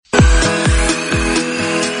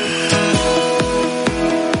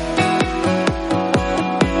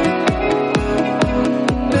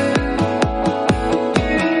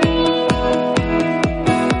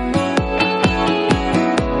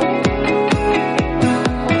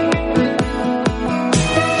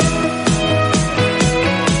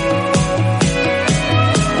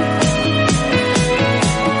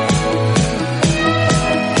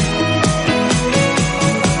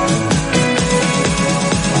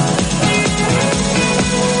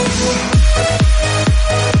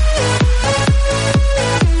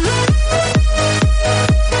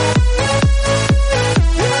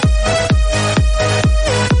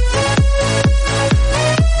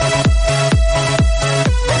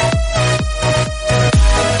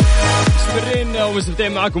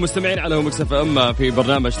مستمتعين معكم مستمعين على مكس اف ام في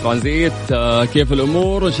برنامج ترانزيت. كيف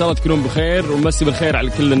الامور؟ ان شاء الله تكونون بخير، ومسي بالخير على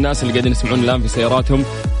كل الناس اللي قاعدين يسمعون الان في سياراتهم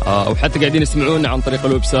او حتى قاعدين يسمعون عن طريق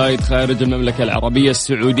الويب سايت خارج المملكه العربيه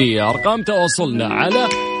السعوديه. ارقام تواصلنا على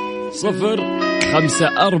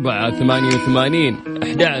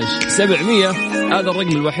 0548811700. هذا الرقم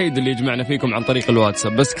الوحيد اللي يجمعنا فيكم عن طريق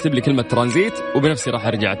الواتساب. بس اكتب لي كلمه ترانزيت وبنفسي راح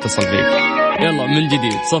ارجع اتصل فيك. يلا من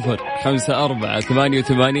جديد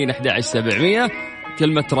 0548811700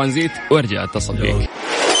 كلمة ترانزيت وارجع اتصل فيك.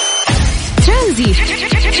 ترانزيت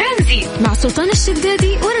مع سلطان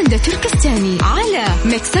الشدادي ورندا تركستاني على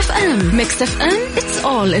ميكس اف ام. ميكس اف ام it's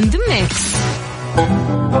all in the mix.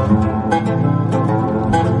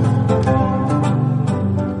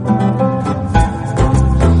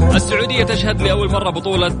 السعودية تشهد لأول مرة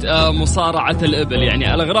بطولة مصارعة الإبل، يعني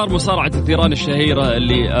على غرار مصارعة الثيران الشهيرة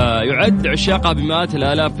اللي يعد عشاقها بمئات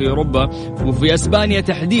الآلاف في أوروبا وفي أسبانيا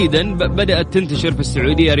تحديدا. بدأت تنتشر في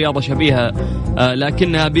السعودية رياضة شبيهة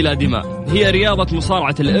لكنها بلا دماء، هي رياضة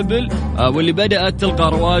مصارعة الإبل، واللي بدأت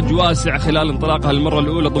تلقى رواج واسع خلال انطلاقها المرة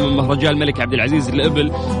الأولى ضمن مهرجان الملك عبد العزيز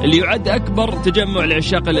للإبل، اللي يعد أكبر تجمع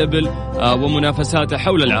لعشاق الإبل ومنافساته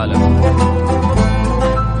حول العالم.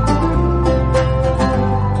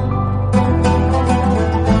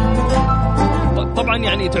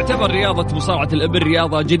 يعني تعتبر رياضة مصارعة الإبل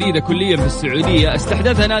رياضة جديدة كليا في السعودية،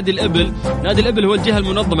 استحدثها نادي الإبل. نادي الإبل هو الجهة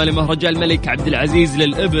المنظمة لمهرجان الملك عبد العزيز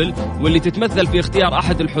للإبل، واللي تتمثل في اختيار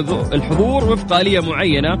أحد الحضور وفق آلية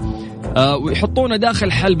معينة، ويحطونه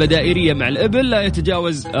داخل حلبة دائرية مع الإبل لا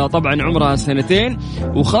يتجاوز طبعا عمرها 2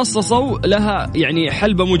 وخصصوا لها يعني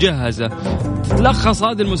حلبة مجهزة. تتلخص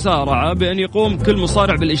هذه المصارعة بأن يقوم كل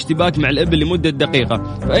مصارع بالاشتباك مع الإبل لمدة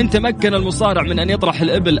دقيقة، فإن تمكن المصارع من أن يطرح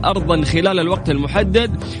الإبل أرضا خلال الوقت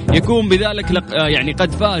المحدد يكون بذلك يعني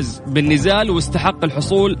قد فاز بالنزال واستحق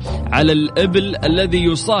الحصول على الإبل الذي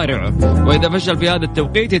يصارعه. وإذا فشل في هذا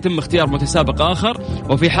التوقيت يتم اختيار متسابق آخر،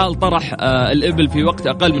 وفي حال طرح الإبل في وقت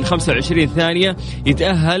أقل من 25 ثانية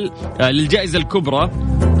يتأهل للجائزة الكبرى.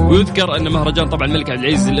 ويذكر أن مهرجان طبعا الملك عبد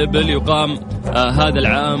العزيز للإبل يقام هذا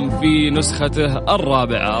العام في نسخته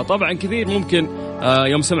 4. طبعا كثير ممكن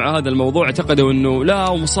يوم سمعوا هذا الموضوع اعتقدوا أنه لا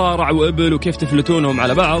ومصارع وإبل وكيف تفلتونهم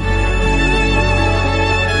على بعض،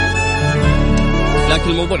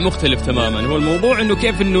 لكن الموضوع مختلف تماما. هو الموضوع أنه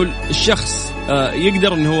كيف أنه الشخص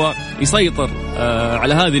يقدر أنه هو يسيطر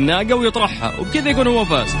على هذه الناقة ويطرحها وبكذا يكون هو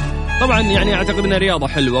فاز. طبعا يعني أعتقد أنها رياضة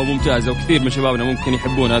حلوة وممتازة، وكثير من شبابنا ممكن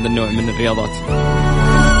يحبون هذا النوع من الرياضات.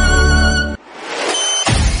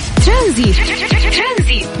 ترانزيت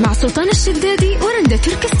مع سلطان الشدادي ورندا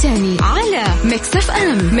تركستاني على ميكس اف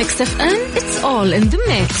ام. ميكس اف ام it's all in the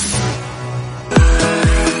mix.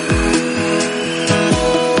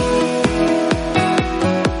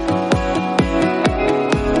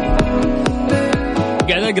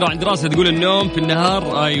 قاعد أقرأ عن دراسة تقول النوم في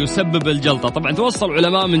النهار يسبب الجلطة. طبعا توصل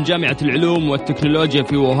علماء من جامعة العلوم والتكنولوجيا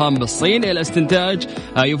في ووهان بالصين إلى استنتاج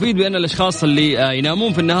يفيد بأن الأشخاص اللي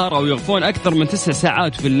ينامون في النهار أو يغفون أكثر من 9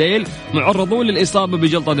 ساعات في الليل معرضون للإصابة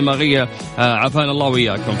بجلطة دماغية، عافانا الله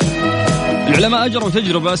وإياكم. العلماء أجروا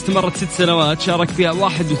تجربة استمرت 6 سنوات شارك فيها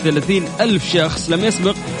 31,000 شخص لم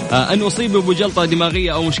يسبق أن أصيبوا بجلطة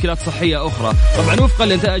دماغية أو مشكلات صحية أخرى. طبعا وفقا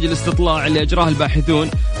لنتائج الاستطلاع اللي أجراه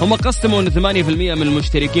الباحثون، هم قسموا أن 8% من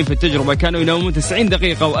المشتركين في التجربة كانوا ينامون 90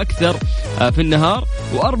 دقيقة وأكثر في النهار،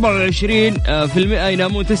 و24%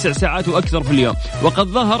 ينامون 9 ساعات وأكثر في اليوم. وقد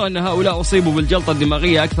ظهر أن هؤلاء أصيبوا بالجلطة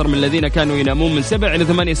الدماغية أكثر من الذين كانوا ينامون من 7 إلى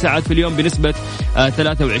 8 ساعات في اليوم بنسبة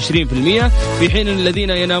 23%، في حين الذين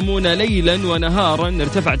ينامون ليلا ونهارا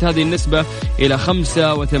ارتفعت هذه النسبة إلى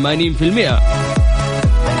 85%.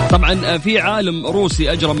 طبعا في عالم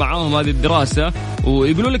روسي أجرى معاهم هذه الدراسة،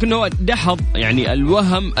 ويقولوا لك أنه دحض يعني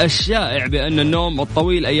الوهم الشائع بأن النوم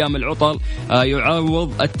الطويل أيام العطل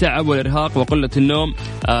يعوض التعب والإرهاق وقلة النوم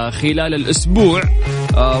خلال الأسبوع،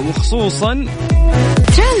 وخصوصا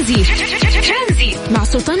ترانزيت مع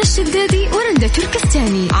سلطان الشدادي ورندا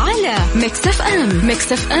تركستاني على ميكس اف ام.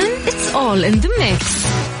 ميكس اف ام it's all in the mix.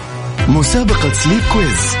 مسابقة سليب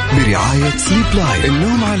كويز برعاية سليب لاين،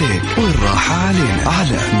 النوم عليك والراحة علينا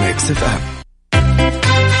على ميكس اف ام.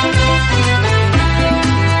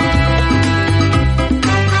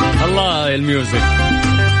 الله الميوزك.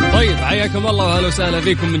 طيب حياكم الله وأهلا وسهلا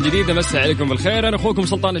فيكم من جديد، أمسي عليكم بالخير. أنا أخوكم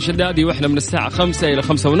سلطان الشدادي، وإحنا من الساعة 5 إلى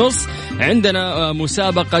 5:30 عندنا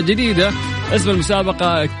مسابقة جديدة. اسم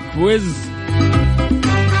المسابقة كويز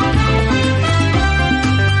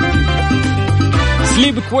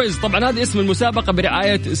سليب كويز. طبعا هذا اسم المسابقة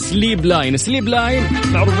برعاية سليب لاين. سليب لاين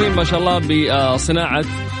معروفين ما شاء الله بصناعة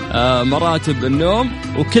مراتب النوم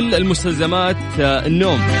وكل المستلزمات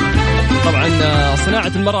النوم. طبعا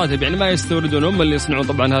صناعة المراتب، يعني ما يستوردون، هم اللي يصنعون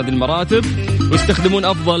طبعا هذه المراتب، ويستخدمون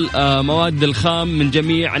أفضل مواد الخام من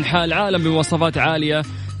جميع أنحاء العالم بمواصفات عالية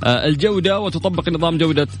الجودة، وتطبق نظام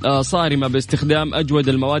جودة صارمة باستخدام أجود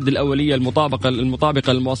المواد الأولية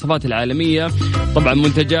المطابقة للمواصفات العالمية. طبعا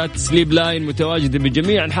منتجات سليب لاين متواجدة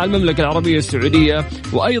بجميع أنحاء المملكة العربية السعودية،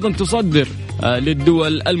 وأيضا تصدر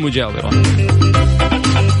للدول المجاورة.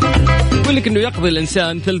 يقول لك أنه يقضي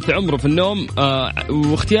الإنسان ثلث عمره في النوم،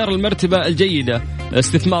 واختيار المرتبة الجيدة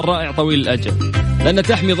استثمار رائع طويل الأجل، لأنها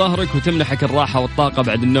تحمي ظهرك وتمنحك الراحة والطاقة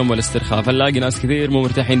بعد النوم والاسترخاء. فنلاقي ناس كثير مو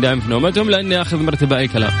مرتاحين دائما في نومتهم لأنه يأخذ مرتبة أي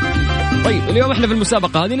كلام. طيب اليوم احنا في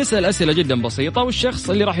المسابقة هذه نسأل أسئلة جدا بسيطة، والشخص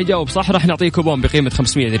اللي راح يجاوب صح راح نعطيه كوبون بقيمة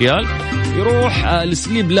 500 ريال يروح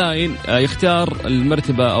لسليب لاين يختار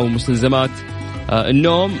المرتبة أو مستلزمات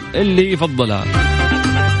النوم اللي يفضلها.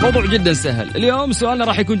 موضوع جدا سهل. اليوم سؤالنا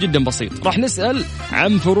راح يكون جدا بسيط، راح نسأل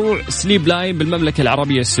عن فروع سليب لاين بالمملكة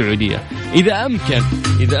العربية السعودية. إذا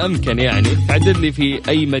أمكن يعني عدد لي في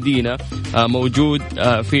أي مدينة موجود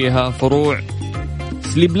فيها فروع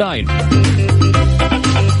سليب لاين.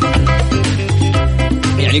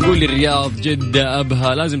 يعني يقول لي الرياض، جدة،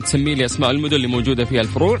 أبها، لازم تسمي لي أسماء المدن اللي موجودة فيها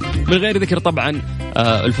الفروع من غير ذكر طبعا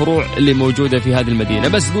الفروع اللي موجودة في هذه المدينة،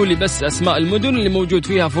 بس قول لي بس أسماء المدن اللي موجود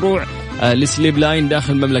فيها فروع لسليب لاين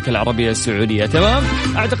داخل المملكة العربية السعودية. تمام؟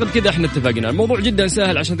 أعتقد كده احنا اتفقنا. الموضوع جدا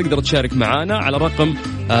سهل، عشان تقدر تشارك معنا على رقم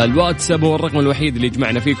الواتساب، هو الرقم الوحيد اللي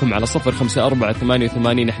يجمعنا فيكم على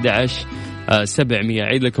 0548811700.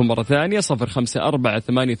 عيد لكم مرة ثانية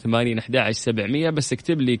 0548811700. بس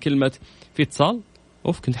اكتب لي كلمة في اتصال.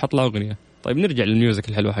 كنت حط له أغنية. طيب نرجع للميوزك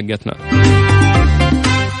الحلوة حقتنا.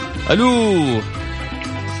 ألو.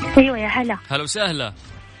 ايوه يا هلا. هلا وسهلا.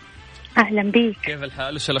 اهلا بيك. كيف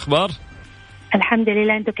الحال؟ وش الأخبار؟ الحمد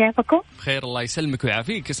لله، انتم كيفكم؟ بخير الله يسلمك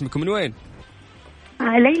ويعافيك. اسمكم من وين؟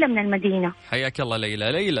 ليلى من المدينة. حياك الله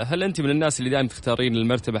ليلى، هل أنت من الناس اللي دائما تختارين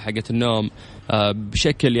المرتبة حقت النوم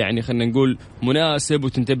بشكل يعني خلينا نقول مناسب،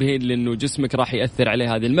 وتنتبهين لأنه جسمك راح يأثر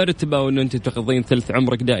عليه هذه المرتبة، وأنه أنت تقضين ثلث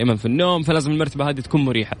عمرك دائما في النوم، فلازم المرتبة هذه تكون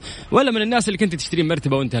مريحة، ولا من الناس اللي كنت تشترين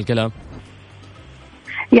مرتبة وانتهى الكلام؟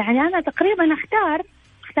 يعني أنا تقريبا أختار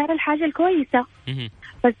الحاجة الكويسة،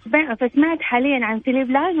 فسمعت حاليا عن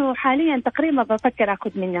سليب لاين، وحاليا تقريبا بفكر أخذ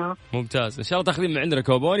منها. ممتاز، إن شاء الله تاخذين من عندنا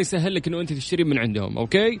كوبون يسهل لك إنه أنت تشترين من عندهم.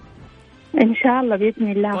 أوكي إن شاء الله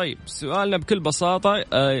بإذن الله. طيب سؤالنا بكل بساطة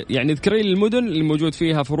يعني ذكرين المدن اللي موجود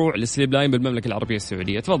فيها فروع لسليب لاين بالمملكة العربية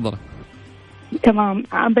السعودية. تفضل. تمام،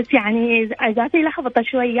 بس يعني إذا في لخبطة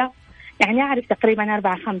شوية يعني أعرف تقريبا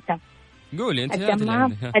 4-5. قولي أنت.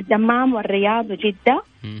 الدمام والرياض وجدة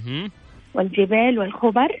والجبال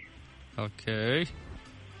والخبر. أوكي.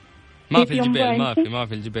 ما في الجبال، ما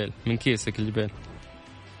في الجبال، من كيسك الجبال.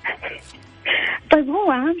 طيب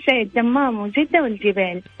هو أهم شيء الدمام وجدة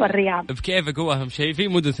والجبال والرياض. بكيفك، هو أهم شيء. في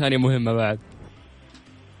مدن ثانية مهمة بعد.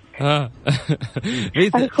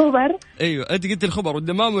 الخبر. أيوة أنت قلت الخبر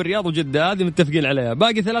والدمام والرياض وجدة، هذه متفقين عليها.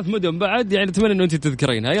 باقي 3 مدن بعد، يعني أتمنى إنه أنت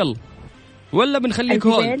تذكرينها. يلا ولا بنخليك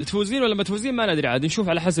هون تفوزين ولا ما تفوزين ما ندري، عاد نشوف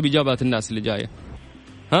على حسب إجابات الناس اللي جاية.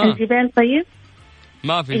 الجبال. طيب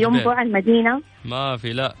ما في ينبع المدينة. ما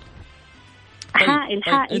في. لا حائل.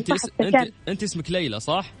 أنت اسمك ليلى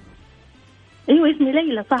صح؟ ايوه اسمي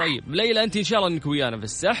ليلى صح. طيب ليلى انت ان شاء الله انك ويانا في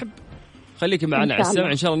السحب، خليكي معنا على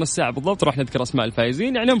السمع ان شاء الله نص ساعه بالضبط راح نذكر اسماء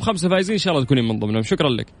الفائزين، يعني هم 5 فائزين ان شاء الله تكونين من ضمنهم. شكرا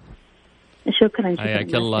لك. شكرا.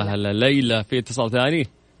 حياك الله. هلا ليلى. في اتصال ثاني؟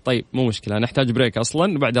 طيب مو مشكله، نحتاج بريك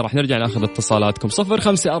اصلا وبعدها راح نرجع ناخذ اتصالاتكم.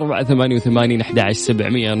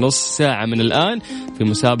 0548811700. نص ساعه من الان في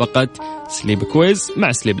مسابقه سليب كويز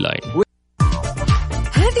مع سليب لاين.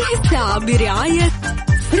 هذه الساعه برعايه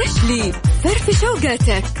فريشلي، فرف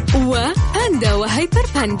شوقاتك، وباندا وهيبر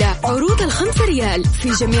باندا. عروض 5 ريال في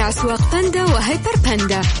جميع أسواق باندا وهيبر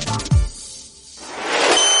باندا.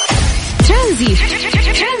 ترانزيت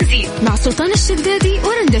مع سلطان الشدادي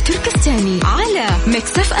ورندا تركستاني على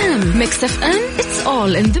ميكس اف ام. ميكس اف ام it's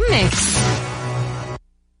all in the mix.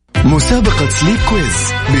 مسابقة سليب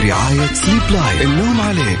كويز برعاية سليب لاين، النوم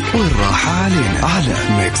عليك والراحة علينا على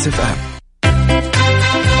ميكس اف ام.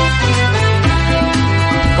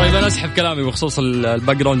 طيب أنا أسحب كلامي بخصوص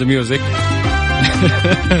الباك جراوند ميوزك.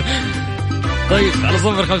 طيب على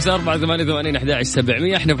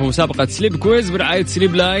 0548811700. احنا في مسابقة سليب كويز برعاية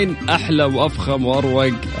سليب لاين، أحلى وأفخم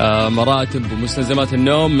وأروق مراتب ومستلزمات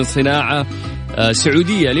النوم من صناعة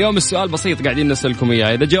سعودية. اليوم السؤال بسيط قاعدين نسألكم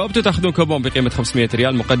إياه، إذا جاوبتوا تأخذون كوبون بقيمة 500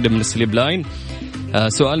 ريال مقدم من سليب لاين.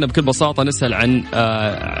 سؤالنا بكل بساطة نسأل عن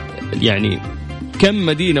يعني كم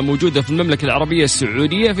مدينة موجودة في المملكة العربية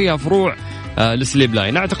السعودية فيها فروع لسليب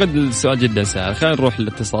لاين. أعتقد السؤال جدا سهل. خلينا نروح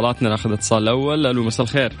لاتصالاتنا، ناخذ اتصال الأول. ألو مساء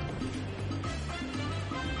الخير.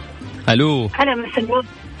 ألو. هلا مساء النور.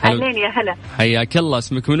 أهلين يا هلا. حياك الله،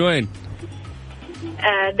 اسمك من وين؟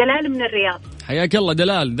 دلال من الرياض. حياك الله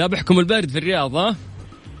دلال، ذابحكم البرد في الرياض ها؟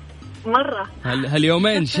 مرة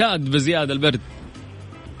هاليومين شاد بزيادة البرد.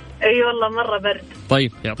 اي والله مرة برد.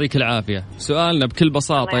 طيب يعطيك العافية. سؤالنا بكل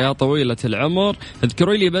بساطة يا طويلة العمر،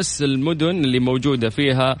 اذكري لي بس المدن اللي موجودة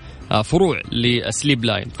فيها فروع لسليب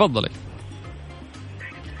لاين. تفضلي.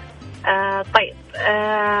 طيب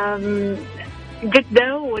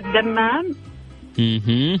جدة والدمام.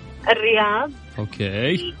 الرياض.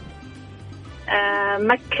 اوكي.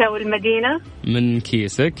 مكة والمدينة. من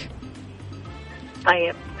كيسك.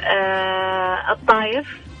 طيب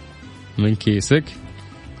الطايف. من كيسك.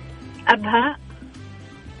 أبها.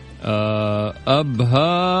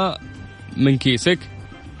 أبها من كيسك.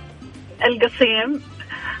 القصيم.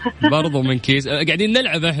 برضو من كيس. قاعدين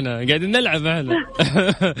نلعب احنا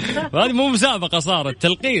هذه مو مسابقة، صارت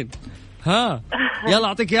تلقين. ها يلا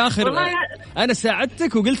أعطيك يا آخر. أنا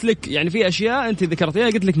ساعدتك وقلت لك يعني في أشياء أنت ذكرتيها،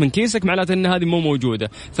 قلت لك من كيسك، معناته أن هذه مو موجودة،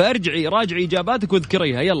 فارجعي راجعي إجاباتك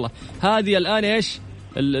واذكريها. يلا هذه الآن إيش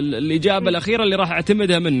الإجابة الأخيرة اللي راح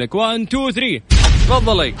أعتمدها منك. 1 2 3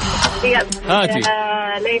 تفضلي. هاتي.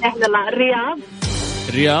 لا إله إلا الله.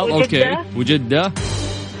 الرياض. أوكي. وجدة.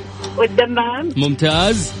 والدمام.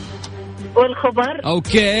 ممتاز. والخبر.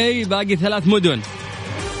 أوكي باقي 3 مدن.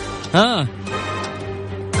 ها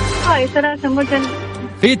هاي 3 مدن.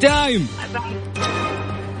 في تايم.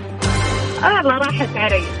 الله راحت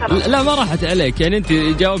علي خلاص. لا ما راحت عليك، يعني أنت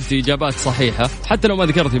جاوبتي إجابات صحيحة حتى لو ما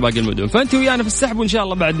ذكرتي باقي المدن، فأنت ويانا في السحب، وإن شاء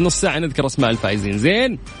الله بعد نص ساعة نذكر أسماء الفائزين.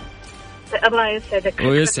 زين. الله يسعدك.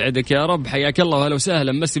 ويسعدك يا رب. حياك الله وهلا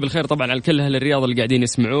وسهلا. مسي بالخير طبعا على كل أهل الرياض اللي قاعدين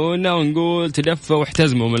يسمعونا، ونقول تدفوا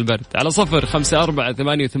واحتزموا من البرد على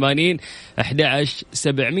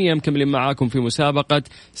 0548811700. مكملين معاكم في مسابقة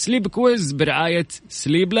سليب كويز برعاية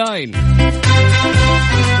سليب لاين.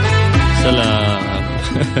 سلام.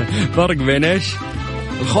 فرق بين ايش؟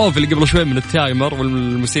 الخوف اللي قبل شوي من التايمر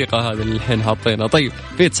والموسيقى هذه اللي الحين حاطينها. طيب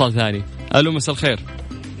في اتصال ثاني. الو مساء الخير.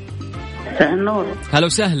 مساء النور. هلا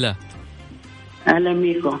وسهلا. اهلا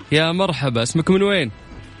بيكم. يا مرحبا، اسمك من وين؟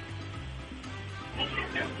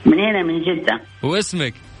 من هنا من جدة.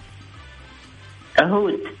 واسمك؟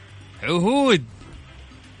 عهود. عهود.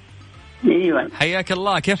 ايوه. حياك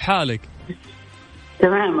الله، كيف حالك؟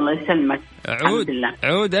 تمام الله يسلمك. عود.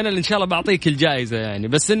 عود انا اللي ان شاء الله بعطيك الجائزة يعني،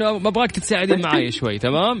 بس انه ما ابغاك تساعدين معي شوي.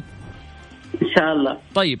 تمام ان شاء الله.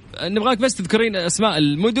 طيب نبغاك بس تذكرين اسماء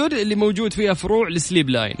المدن اللي موجود فيها فروع لسليب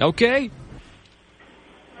لاين. اوكي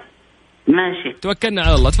ماشي. توكلنا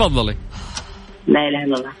على الله. تفضلي. لا اله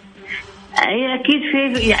الا الله. هي اكيد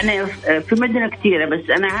في يعني في مدن كثيره، بس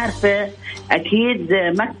انا عارفه اكيد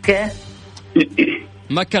مكه.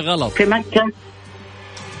 مكه غلط. في مكه.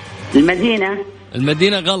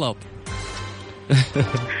 المدينه غلط.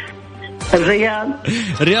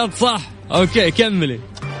 الرياض صح. اوكي كملي.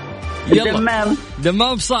 يلا.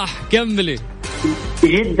 دمام صح. كملي.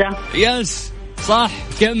 جده. يس صح.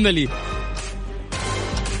 كملي.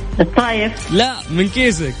 الطايف. لا من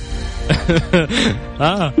كيسك.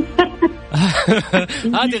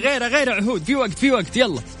 هذه غير عهود. في وقت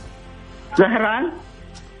يلا. زهران.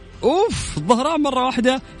 اوف الظهران مرة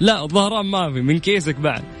واحدة. لا الظهران ما في، من كيسك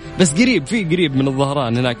بعد، بس قريب من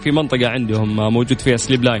الظهران هناك في منطقة عندهم موجود فيها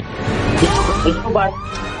سليب لاين.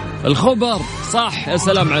 الخبر صح. يا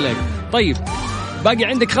سلام عليك. طيب باقي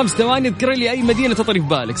عندك 5 ثواني، اذكري لي أي مدينة تطري في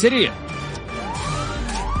بالك سريع.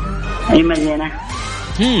 أي مدينة؟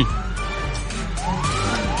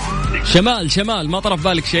 شمال ما طرف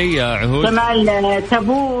بالك شيء يا عهود؟ شمال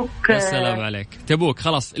تبوك. السلام عليك. تبوك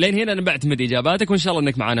خلاص. لين هنا أنا بعتمد إجاباتك، وإن شاء الله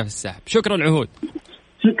إنك معنا في السحب. شكرا عهود.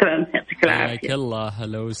 شكرا يعطيك العافية. حياك الله.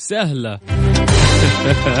 هلا وسهلا.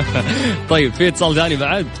 طيب في اتصال ثاني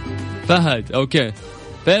بعد. فهد. أوكي.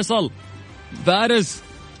 فيصل. فارس.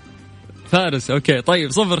 أوكي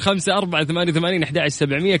طيب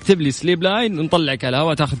 0548811700. اكتب لي سليب لاين ونطلعك على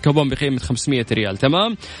الهواء، تاخذ كوبون بقيمة 500 ريال.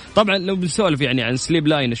 تمام. طبعا لو بنسولف يعني عن سليب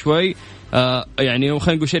لاين شوي، يعني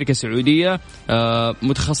خلينا نقول شركة سعودية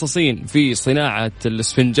متخصصين في صناعة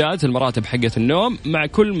الاسفنجات، المراتب حقة النوم مع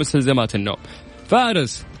كل مستلزمات النوم.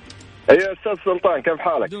 فارس. ايوه استاذ سلطان، كيف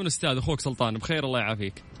حالك؟ بدون استاذ، اخوك سلطان. بخير الله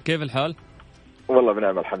يعافيك. كيف الحال؟ والله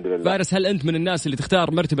بنعم الحمد لله. فارس هل انت من الناس اللي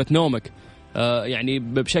تختار مرتبة نومك يعني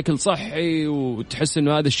بشكل صحي وتحس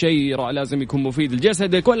انه هذا الشيء لازم يكون مفيد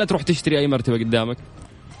لجسدك، ولا تروح تشتري اي مرتبة قدامك؟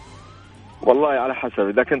 والله على حسب،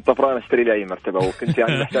 اذا كنت طفران اشتري لي اي مرتبة، وكنت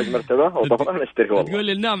يعني محتاج مرتبة وطفران اشتري. والله تقول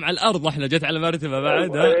لي ننام على الارض، احنا جت على مرتبة بعد.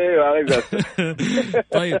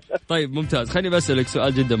 ايوه. طيب ممتاز. خليني بسألك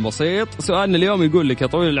سؤال جدا بسيط. سؤالنا اليوم يقول لك يا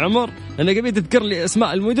طويل العمر، انا قبل تذكر لي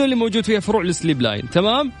اسماء المدن اللي موجود فيها فروع لسليب لاين.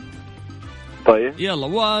 تمام. طيب يلا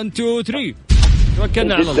 1 2 3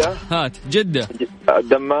 توكلنا على الله. هات جدة.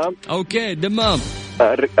 الدمام. أوكي دمام.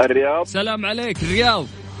 الرياض. سلام عليك. الرياض.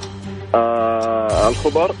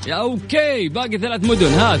 الخبر. يا أوكي باقي 3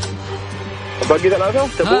 مدن. هات. باقي 3.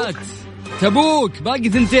 تبوك. هات تبوك. باقي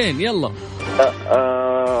 2 يلا.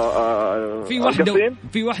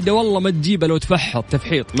 في واحدة والله ما تجيبها لو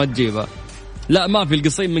تفحيط ما تجيبها. لا ما في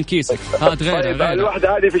القصيم من كيسك. هات غيرها. طيب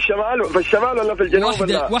الواحدة هذه في الشمال ولا في الجنوب؟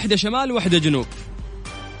 واحدة شمال وواحدة جنوب.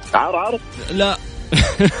 عرعر. لا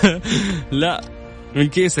لا من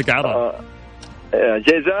كيسك عرعر.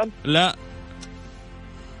 جيزان. لا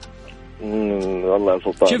والله يا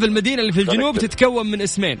سلطان. شوف المدينة اللي في الجنوب تتكون من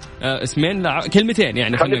اسمين. لا كلمتين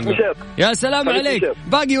يعني. يا سلام عليك.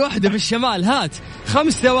 باقي واحدة في الشمال. هات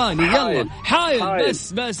 5 ثواني يلا. حايل.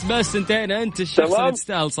 بس انتهينا. انت الشخص اللي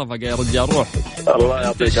تستاهل صفقة يا رجال. روح. الله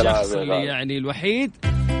يعطيك العافية. اللي يعني الوحيد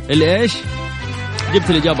اللي ايش جبت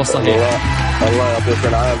الإجابة الصحيحة. الله يعطيك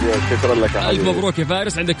العافية. شكرا لك يا ألف مبروك يا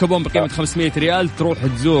فارس. عندك كوبون بقيمة 500 ريال تروح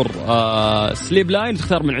تزور سليب لاين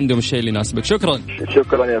تختار من عندهم الشيء اللي يناسبك. شكرا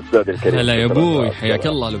يا أستاذ الكريم. هلا يا أبوي حياك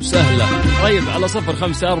الله. لو سهلة. طيب على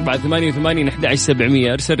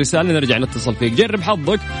 0548811700 ارسل رسالة نرجع نتصل فيك. جرب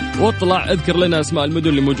حظك واطلع اذكر لنا اسماء المدن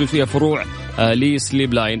اللي موجود فيها فروع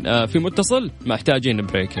لسليب لاين. في متصل محتاجين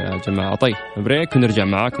بريك يا جماعة. طيب بريك ونرجع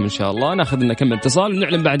معاكم إن شاء الله. ناخذ لنا كم اتصال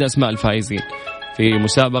ونعلن بعد اسماء الفائزين في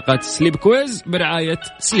مسابقة سليب كويز برعاية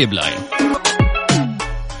سليب لاين.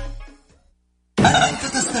 أنت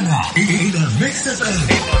تستمع إلى ميكس اف ام.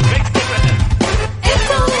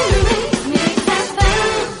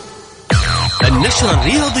 النشرة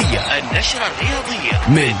الرياضية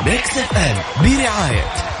من ميكس اف ام برعاية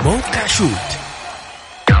موقع شوت.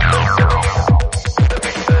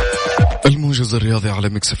 الموجز الرياضي على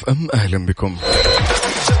ميكس اف ام. أهلا بكم.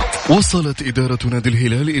 وصلت إدارة نادي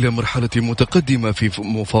الهلال إلى مرحلة متقدمة في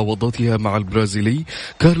مفاوضاتها مع البرازيلي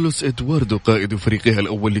كارلوس إدواردو قائد فريقها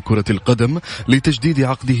الأول لكرة القدم لتجديد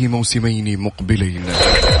عقده موسمين مقبلين.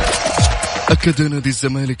 أكد نادي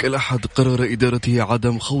الزمالك الأحد قرار إدارته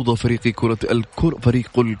عدم خوض فريق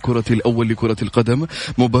الكرة الأول لكرة القدم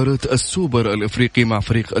مباراة السوبر الأفريقي مع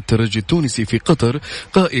فريق الترجي التونسي في قطر،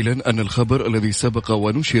 قائلا أن الخبر الذي سبق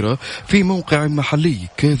ونشر في موقع محلي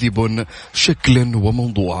كاذب شكلا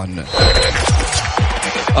وموضوعا.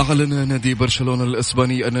 أعلن نادي برشلونة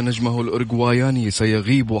الإسباني أن نجمه الأورجواياني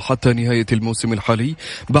سيغيب حتى نهاية الموسم الحالي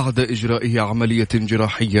بعد إجرائه عملية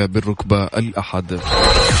جراحية بالركبة الأحد.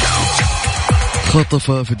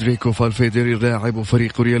 خطف فيدريكو فالفيدري لاعب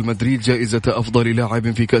فريق ريال مدريد جائزة أفضل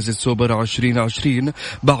لاعب في كأس السوبر 2020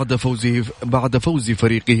 بعد فوز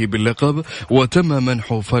فريقه باللقب، وتم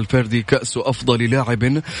منح فالفيردي كأس أفضل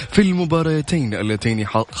لاعب في المباراتين اللتين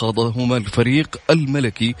خاضهما الفريق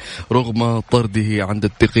الملكي رغم طرده عند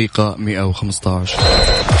الدقيقة 115.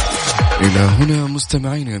 إلى هنا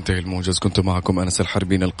مستمعين ينتهي الموجز. كنت معكم أنس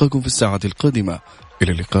الحربي. نلقاكم في الساعة القادمة.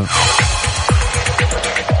 إلى اللقاء.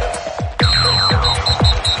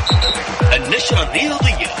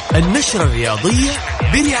 النشرة الرياضية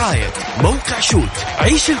برعاية موقع شوت.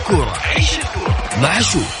 عيش الكورة مع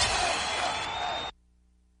شوت.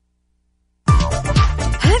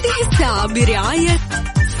 هذه الساعة برعاية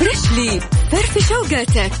فريشلي فرف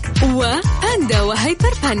شوقاتك وباندا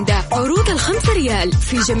وهيبر باندا. عروض 5 ريال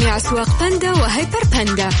في جميع أسواق باندا وهيبر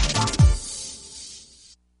باندا.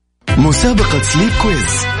 مسابقة سليب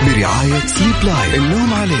كويز برعاية سليب لاين.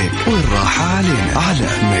 النوم عليك والراحة علينا على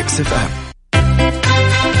ميكس اف ام.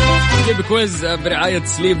 سليب كويز برعاية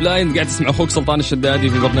سليب لاين. قاعد تسمع أخوك سلطان الشدادي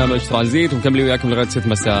في برنامج ترانزيت ومكملين وياكم لغاية 6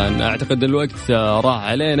 مساء. أعتقد الوقت راح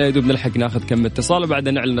علينا، يدوب نلحق ناخذ كم اتصال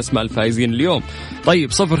وبعدين نعلن اسماء الفائزين اليوم.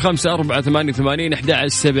 طيب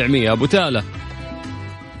 0548811700. أبو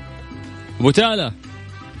تالة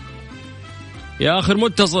يا آخر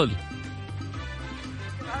متصل.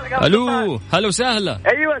 ألو هلا وسهلا.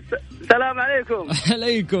 أيوة السلام عليكم.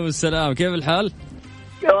 عليكم السلام. كيف الحال؟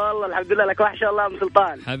 والله الحمد لله. لك وحش الله ام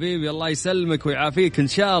سلطان. حبيبي الله يسلمك ويعافيك ان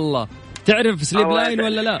شاء الله. تعرف سليب لاين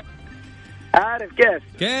ولا لا؟ عارف.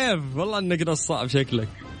 كيف والله انك نصاب شكلك.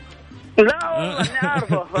 لا والله اني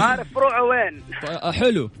عارفه. عارف فروعه وين.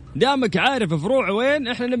 حلو دامك عارف فروعه وين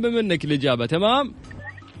احنا نبي منك الاجابه. تمام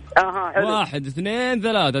حلو. 1 2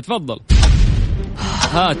 3 تفضل.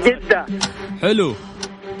 هات. جدة. حلو.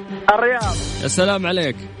 الرياض. يا سلام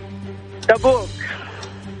عليك. تبوك.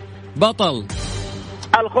 بطل.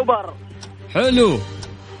 الخبر. حلو.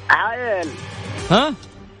 حايل. ها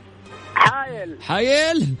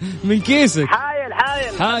حايل من كيسك.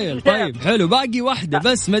 حايل. طيب حلو. باقي واحدة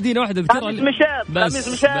بس، مدينة واحدة اذكرها.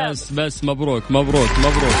 بس مبروك.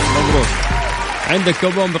 عندك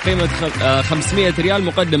كوبون بقيمة 500 ريال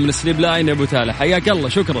مقدم من سليب لاين يا ابو تالة. حياك الله.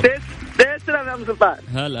 شكرا. تسلم يا عم سلطان.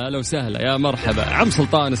 هلا وسهلا، يا مرحبا عم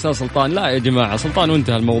سلطان، استاذ سلطان. لا يا جماعة سلطان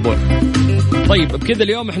وانتهى الموضوع. طيب بكذا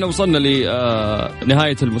اليوم احنا وصلنا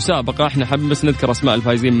لنهاية المسابقة. احنا حابين بس نذكر اسماء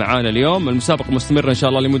الفائزين معانا اليوم. المسابقة مستمرة ان شاء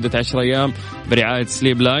الله لمدة 10 ايام برعاية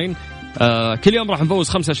سليب لاين. كل يوم راح نفوز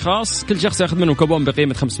 5 أشخاص، كل شخص ياخذ منهم كوبون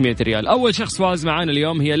بقيمة 500 ريال. أول شخص فاز معانا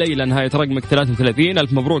اليوم هي ليلى، نهاية رقمك 33،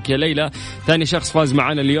 ألف مبروك يا ليلى. ثاني شخص فاز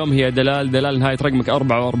معانا اليوم هي دلال، نهاية رقمك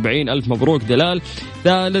 44، ألف مبروك دلال.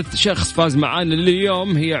 ثالث شخص فاز معانا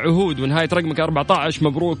اليوم هي عهود، ونهاية رقمك 14،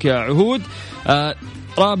 مبروك يا عهود.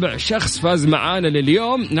 رابع شخص فاز معانا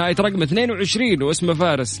لليوم نهاية رقم 22 واسمه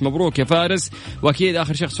فارس، مبروك يا فارس. وأكيد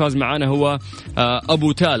آخر شخص فاز معانا هو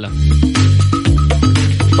أبو تالا.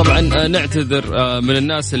 طبعا نعتذر من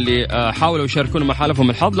الناس اللي حاولوا يشاركونا ما حالفهم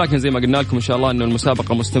الحظ، لكن زي ما قلنا لكم إن شاء الله أن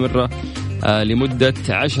المسابقة مستمرة لمدة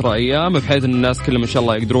 10 أيام، بحيث أن الناس كلهم إن شاء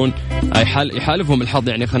الله يقدرون يحالفهم الحظ،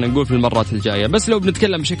 يعني خلينا نقول في المرات الجاية. بس لو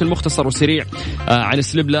بنتكلم بشكل مختصر وسريع عن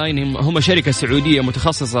سليب لاين، هم شركة سعودية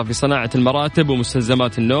متخصصة في صناعة المراتب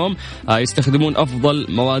ومستلزمات النوم. يستخدمون أفضل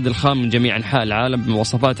مواد الخام من جميع أنحاء العالم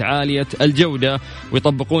بمواصفات عالية الجودة،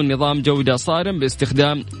 ويطبقون نظام جودة صارم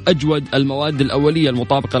باستخدام أجود المواد الأولية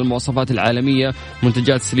المطابقة للمواصفات العالمية.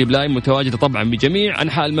 منتجات سليب لاين متواجدة طبعا بجميع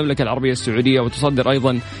أنحاء المملكة العربية السعودية، وتصدر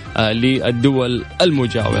أيضا للدول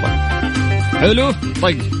المجاورة. حلو.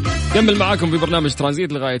 طيب كمل معاكم في برنامج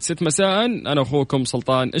ترانزيت لغاية 6 مساء. أنا أخوكم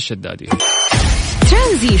سلطان الشدادي.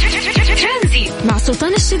 ترانزيت مع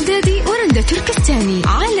سلطان الشدادي ورندا تركستاني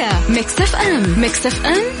على ميكس اف ام. ميكس اف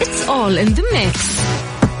ام it's all in the mix.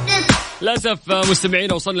 للأسف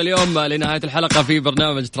مستمعين وصلنا اليوم لنهاية الحلقة في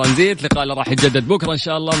برنامج ترانزيت. لقاء راح يتجدد بكرة إن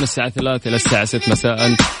شاء الله من الساعة 3 إلى الساعة 6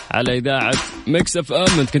 مساء على إذاعة ميكس اف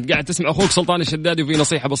ام. أنت كنت قاعد تسمع أخوك سلطان الشدادي، وفي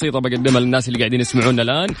نصيحة بسيطة بقدمها للناس اللي قاعدين يسمعونا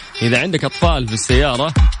الآن. إذا عندك أطفال في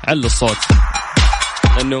السيارة علّ الصوت،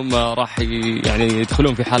 لأنهم راح يعني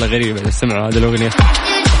يدخلون في حالة غريبة إذا سمعوا هذه الأغنية.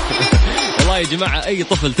 والله يا جماعة أي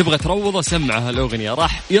طفل تبغى تروضه سمعها الأغنية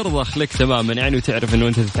راح يرضخ لك تماما يعني، وتعرف أنه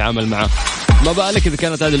أنت تتعامل معه. ما بالك إذا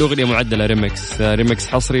كانت هذه الأغنية معدلة ريمكس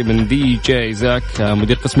حصري من دي جي زاك،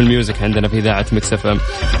 مدير قسم الميوزك عندنا في إذاعة ميكس اف ام.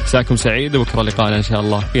 مساكم سعيد، وبكرة لقاءنا إن شاء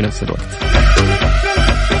الله في نفس الوقت.